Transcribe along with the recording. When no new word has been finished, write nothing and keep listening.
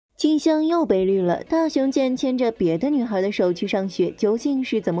静香又被绿了，大雄竟然牵着别的女孩的手去上学，究竟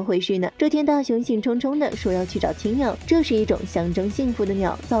是怎么回事呢？这天，大雄兴冲冲地说要去找青鸟，这是一种象征幸福的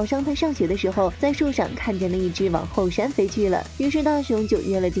鸟。早上他上学的时候，在树上看见了一只往后山飞去了，于是大雄就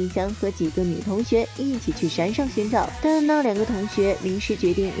约了静香和几个女同学一起去山上寻找。但那2个同学临时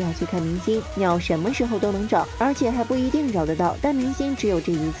决定要去看明星，鸟什么时候都能找，而且还不一定找得到，但明星只有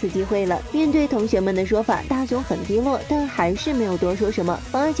这一次机会了。面对同学们的说法，大雄很低落，但还是没有多说什么，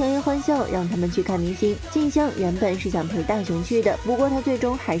反而强颜欢笑，让他们去看明星。静香原本是想陪大雄去的，不过他最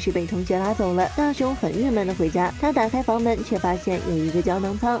终还是被同学拉走了。大雄很郁闷的回家，他打开房门，却发现有一个胶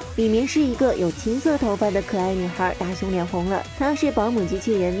囊仓，里面是一个有青色头发的可爱女孩。大雄脸红了，她是保姆机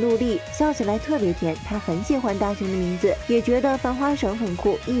器人陆丽，笑起来特别甜。她很喜欢大雄的名字，也觉得翻花绳很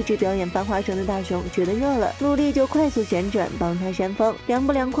酷。一直表演翻花绳的大雄觉得热了，陆丽就快速旋转帮他扇风，凉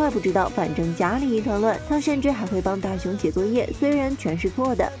不凉快不知道，反正家里一团乱。她甚至还会帮大雄写作业，虽然全是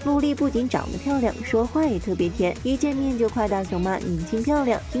错的。陆丽不仅长得漂亮，说话也特别甜，一见面就夸大雄妈年轻漂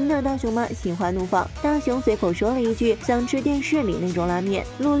亮，听得大雄妈心花怒放。大雄随口说了一句想吃电视里那种拉面，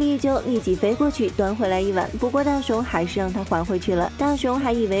陆丽就立即飞过去端回来一碗，不过大雄还是让他还回去了。大雄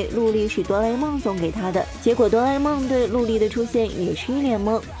还以为陆丽是哆啦 A 梦送给他的，结果哆啦 A 梦对陆丽的出现也是一脸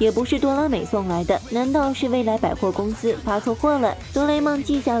懵，也不是哆啦美送来的，难道是未来百货公司发错货了？哆啦 A 梦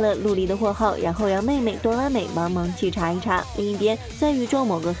记下了陆丽的货号，然后让妹妹哆啦美帮忙去查一查。另一边，在宇宙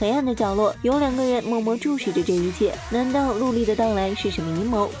某个黑暗的角落，有2个人默默注视着这一切。难道陆丽的到来是什么阴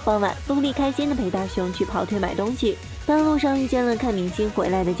谋？傍晚，陆丽开心地陪大雄去跑腿买东西。半路上遇见了看明星回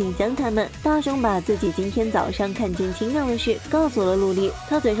来的静香他们，大雄把自己今天早上看见青鸟的事告诉了陆丽。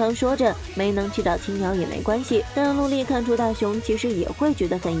他嘴上说着没能去找青鸟也没关系，但陆丽看出大雄其实也会觉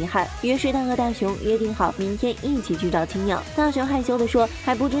得很遗憾，于是他和大雄约定好明天一起去找青鸟。大雄害羞地说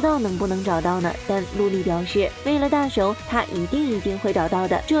还不知道能不能找到呢，但陆丽表示为了大雄，他一定会找到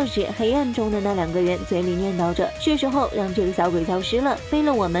的。这时黑暗中的那2个人嘴里念叨着是时候让这个小鬼消失了，为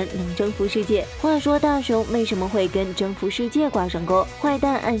了我们能征服世界。话说大雄为什么会跟征服世界挂上钩？坏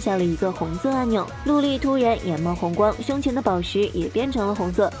蛋按下了一个红色按钮，陆丽突然眼冒红光，胸前的宝石也变成了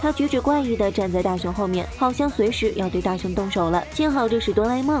红色。她举止怪异的站在大雄后面，好像随时要对大雄动手了。幸好这时哆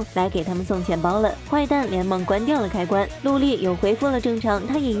啦 A 梦来给他们送钱包了，坏蛋连忙关掉了开关，陆丽又恢复了正常。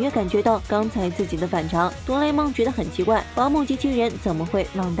她隐约感觉到刚才自己的反常。哆啦 A 梦觉得很奇怪，保姆机器人怎么会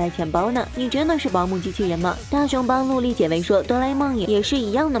忘带钱包呢？你真的是保姆机器人吗？大雄帮陆丽解围说哆啦 A 梦也是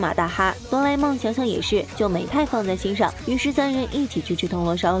一样的嘛，大哈。哆啦 A 梦想想也是，就没太放在心上。于是3人一起去吃铜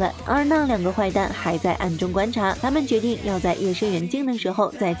锣烧了，而那2个坏蛋还在暗中观察。他们决定要在夜深人静的时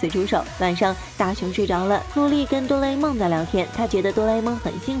候再次出手。晚上，大雄睡着了，陆丽跟哆啦 A 梦在聊天，他觉得哆啦 A 梦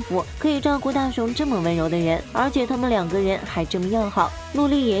很幸福，可以照顾大雄这么温柔的人，而且他们2个人还这么要好。陆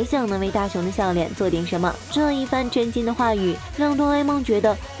丽也想能为大雄的笑脸做点什么。这一番真心的话语让哆啦 A 梦觉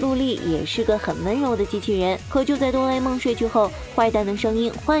得陆丽也是个很温柔的机器人。可就在哆啦 A 梦睡去后，坏蛋的声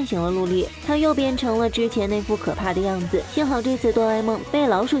音唤醒了陆丽，她又变成了之前那副可怕的样子。幸好这次哆啦 A 梦被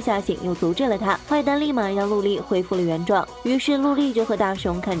老鼠吓醒，又阻止了他。坏蛋立马让陆丽恢复了原状，于是陆丽就和大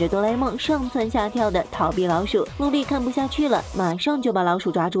雄看着哆啦 A 梦上蹿下跳的逃避老鼠。陆丽看不下去了，马上就把老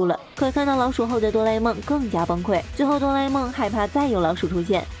鼠抓住了。可看到老鼠后的哆啦 A 梦更加崩溃。最后哆啦 A 梦害怕再有老鼠出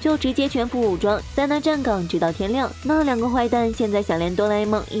现，就直接全副武装在那站岗直到天亮。那2个坏蛋现在想连哆啦 A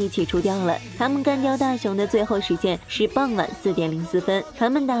梦一起除掉了。他们干掉大雄的最后时间是傍晚4点04分，他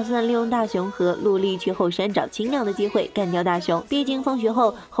们打算利用大雄和陆丽去后山找青鸟的机会干掉大雄。毕竟放学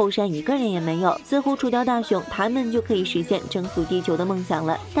后后山1个人也没有，似乎除掉大雄，他们就可以实现征服地球的梦想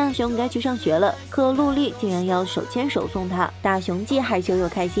了。大雄该去上学了，可陆丽竟然要手牵手送他。大雄既害羞又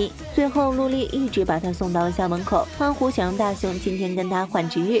开心，最后陆丽一直把他送到了校门口。胖虎想让大雄今天跟他换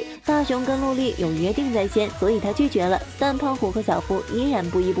值日，大雄跟陆丽有约定在先，所以他拒绝了。但胖虎和小夫依然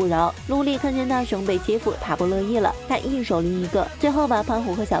不依不饶。陆丽看见大雄被欺负，他不乐意了，他一手拎一个，最后把胖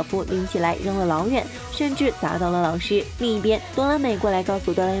虎和小夫拎起来扔了老远，甚至砸到了老师。另一边，哆啦美过来告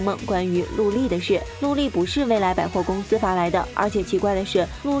诉哆啦 A 梦关于陆丽的事。陆丽不是未来百货公司发来的，而且奇怪的是，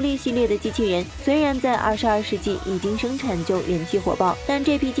陆丽系列的机器人虽然在22世纪已经生产就人气火爆，但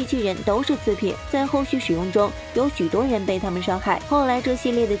这批机器人都是次品，在后续使用中有许多人被他们伤害。后来这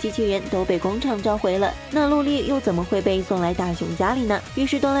系列的机器人都被工厂召回了，那陆丽又怎么会被送来大雄家里呢？于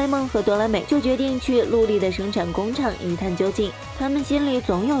是哆啦 A 梦和哆啦美就决定去陆丽的生产工厂一探究竟。他们心里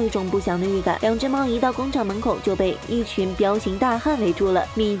总有一种不祥的预感。2只猫一到工厂门口就被一群彪形大汉围住了。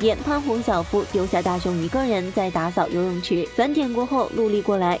另一边，胖虎小夫丢下大雄一个人在打扫游泳池。转点过后，陆丽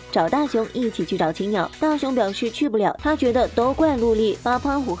过来找大雄一起去找青鸟。大雄表示去不了，他觉得都怪陆丽把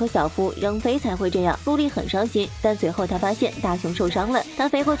胖虎和小夫扔飞才会这样。陆丽很伤心，但随后他发现大雄受伤了，他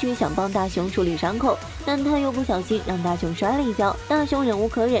飞过去想帮大雄处理伤口，但他又不小心让大雄摔了一跤。大雄忍无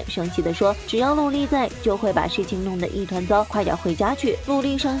可忍，生气地说：“只要陆丽在，就会把事情弄得一团糟，快点回家去。”陆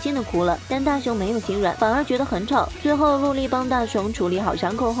丽伤心的哭了，但大雄没有心软，反而觉得很吵。最后，陆丽帮大雄处理好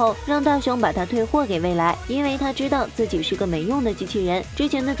伤口后，让大雄把他退货给未来，因为他知道自己是个没用的机器人，之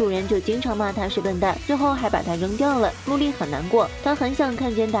前的主人就经常骂他是笨蛋，最后还把他扔掉了。陆丽很难过，他很想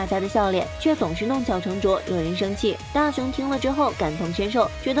看见大家的笑脸，却总是弄巧成拙，惹人生气。大雄听了之后感同身受，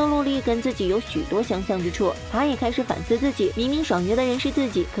觉得陆丽跟自己有许多相像之处，他也开始反思自己，明明爽约的人是自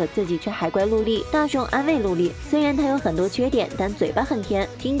己，可自己却还怪陆丽。大雄安慰陆丽，虽然他有很多缺点，但嘴巴很甜。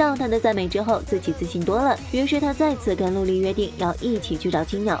听到他的赞美之后，自己自信多了，于是他再次跟陆丽约定要一起去找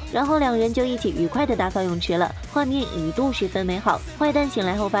青鸟，然后两人就一起愉快的打扫泳池了，画面一度十分美好。坏蛋醒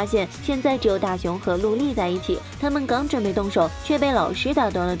来后发现现在只有大雄和陆丽在一起，他们刚准备动手，却被老师打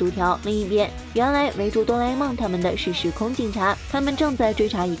断了毒条。另一边，原来围住哆啦 A 梦他们的是时空警察，他们正在追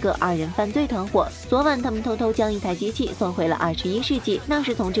查一个2人犯罪团伙。昨晚他们偷偷将一台机器送回了21世纪，那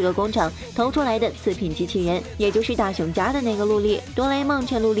是从这个工厂偷出来的次品机器人，也就是大雄家的那个陆丽。哆啦 A 梦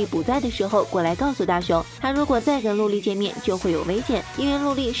趁陆丽不在的时候过来告诉大雄，他如果再跟陆丽见面就会有危险，因为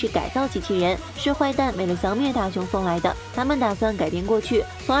陆丽是改造机器人，是坏蛋为了消灭大雄送来的。他们打算改变过去，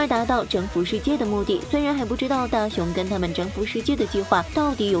从而达到征服世界的目的。虽然还不知道大雄跟他们征服世界的计划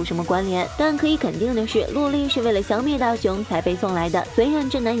到底有什么关联，但可以肯定的是，陆丽是为了消灭大雄才被送来的。虽然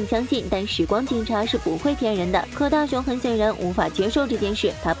这难以相信，但时光警察是不会骗人的。可大雄很显然无法接受这件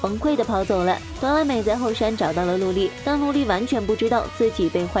事，他崩溃的跑走了。哆啦美在后山找到了陆丽，但陆丽完全不知道自己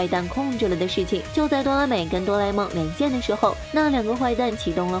被坏蛋控制了的事情。就在哆啦美跟哆啦 A 梦连线的时候，那2个坏蛋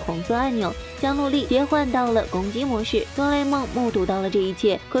启动了红色按钮，将陆丽切换到了攻击模式。哆啦 A 梦目睹到了这一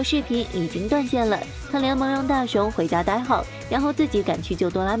切，可视频已经断线了，他连忙让大雄回家待好，然后自己赶去救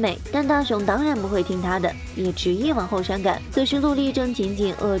哆啦美。但大雄当然不会听他的，也执意往后山赶。此时陆丽正紧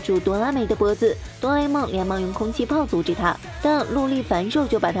紧扼住哆啦美的脖子，哆啦 A 梦连忙用空气炮阻止他，但陆丽反手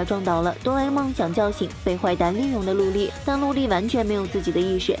就把他撞倒了。哆啦 A 梦想叫醒被坏蛋利用的陆丽，但陆丽完全没有自己的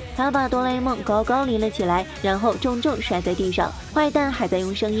意识，他把哆啦 A 梦高高拎了起来，然后重重摔在地上。坏蛋还在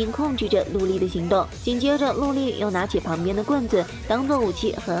用声音控制着陆丽的行动，紧接着陆丽又拿起旁边的棍子当做武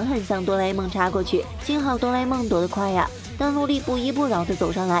器，狠狠向哆啦 A 梦插过去。幸好哆啦 A 梦躲得快呀，但陆丽不依不饶地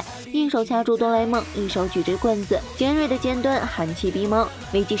走上来，一手掐住哆啦 A 梦，一手举着棍子，尖锐的尖端寒气逼蒙。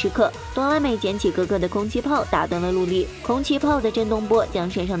危急时刻，哆啦美捡起哥哥的空气炮，打断了陆丽。空气炮的震动波将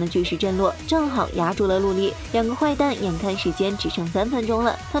身上的巨石震落，正好压住了陆丽。2个坏蛋眼看时间只剩3分钟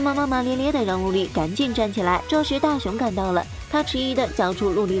了，他们骂骂咧咧的让陆丽赶紧站起来。这时大雄赶到了，他迟疑地叫出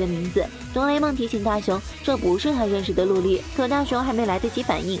陆丽的名字。哆啦 A 梦提醒大雄，这不是他认识的陆丽，可大雄还没来得及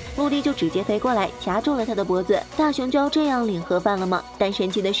反应，陆丽就直接飞过来掐住了他的脖子。大雄就要这样领盒饭了吗？但神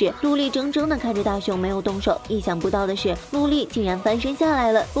奇的是，陆丽怔怔地看着大雄没有动手。意想不到的是，陆丽竟然翻身下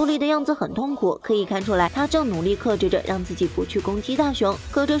来了。陆丽的样子很痛苦，可以看出来她正努力克制着让自己不去攻击大雄。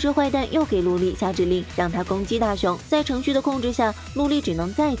可这时坏蛋又给陆丽下指令，让他攻击大雄。在程序的控制下，陆丽只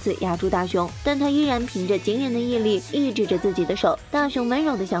能再次压住大雄，但他依然凭着惊人的毅力抑制着自己的手。大雄温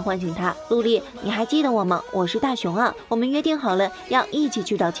柔地想唤醒他，陆丽，你还记得我吗？我是大雄啊，我们约定好了要一起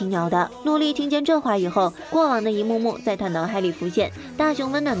去找青鸟的。陆丽听见这话以后，过往的一幕幕在他脑海里浮现，大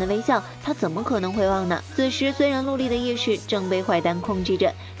雄温暖的微笑，他怎么可能会忘呢？此时虽然陆丽的意识正被坏蛋控制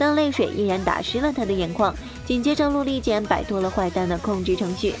着，但泪水依然打湿了他的眼眶。紧接着陆丽竟然摆脱了坏蛋的控制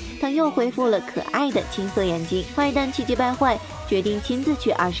程序，他又恢复了可爱的青色眼睛。坏蛋气急败坏，决定亲自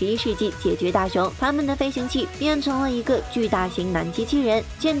去21世纪解决大雄。他们的飞行器变成了一个巨大型男机器人，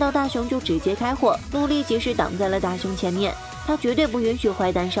见到大雄就直接开火。陆丽及时挡在了大雄前面，他绝对不允许坏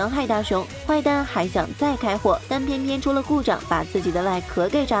蛋伤害大雄。坏蛋还想再开火，但偏偏出了故障，把自己的外壳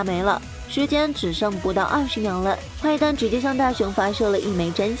给炸没了。时间只剩不到20秒了，坏蛋直接向大雄发射了一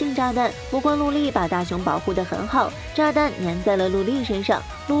枚真性炸弹。不过陆丽把大雄保护得很好，炸弹粘在了陆丽身上。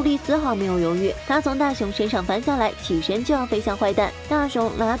陆丽丝毫没有犹豫，他从大雄身上翻下来，起身就要飞向坏蛋。大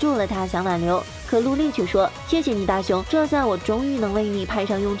雄拉住了他，想挽留，可陆丽却说：“谢谢你，大雄，这下我终于能为你派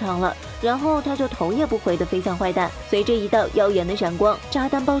上用场了。”然后他就头也不回地飞向坏蛋。随着一道耀眼的闪光，炸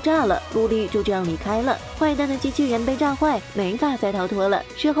弹爆炸了，陆莉就这样离开了。坏蛋的机器人被炸坏，没法再逃脱了。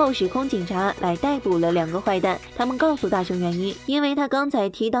事后时空警察来逮捕了2个坏蛋，他们告诉大雄原因，因为他刚才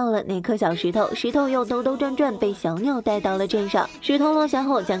踢到了那颗小石头，石头又兜兜转转被小鸟带到了镇上。石头落下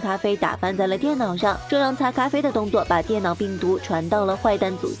后，将咖啡打翻在了电脑上，这让擦咖啡的动作把电脑病毒传到了坏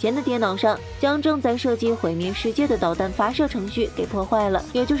蛋祖先的电脑上，将正在设计毁灭世界的导弹发射程序给破坏了。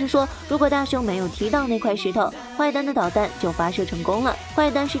也就是说，如果大雄没有踢到那块石头，坏蛋的导弹就发射成功了。坏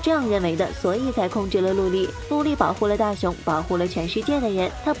蛋是这样认为的，所以才控制了陆莉。陆莉保护了大雄，保护了全世界的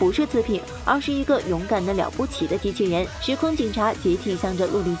人，他不是次品，而是一个勇敢的了不起的机器人。时空警察集体向着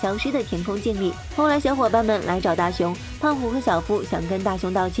陆莉消失的天空敬礼。后来小伙伴们来找大雄，胖虎和小夫想跟大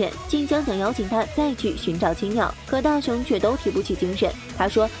雄道歉，静香想邀请他再去寻找青鸟，可大雄却都提不起精神。他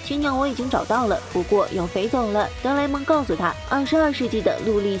说青鸟我已经找到了，不过又飞走了。哆啦 A 梦告诉他，22世纪的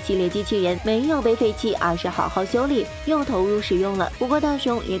陆莉系列机器人没有被废弃，而是好好修理，又投入使用了。不过大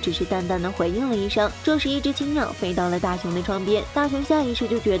雄也只是淡淡的回应了一声。这时一只青鸟飞到了大雄的窗边，大雄下意识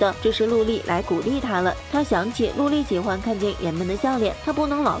就觉得这是陆莉来鼓励他了。他想起陆莉喜欢看见人们的笑脸，他不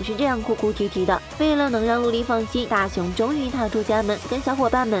能老是这样哭哭啼啼的。为了能让陆莉放心，大雄终于踏出家门，跟小伙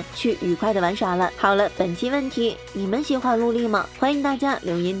伴们去愉快的玩耍了。好了，本期问题，你们喜欢陆莉吗？欢迎大家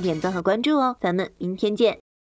留言点赞和关注哦，咱们明天见。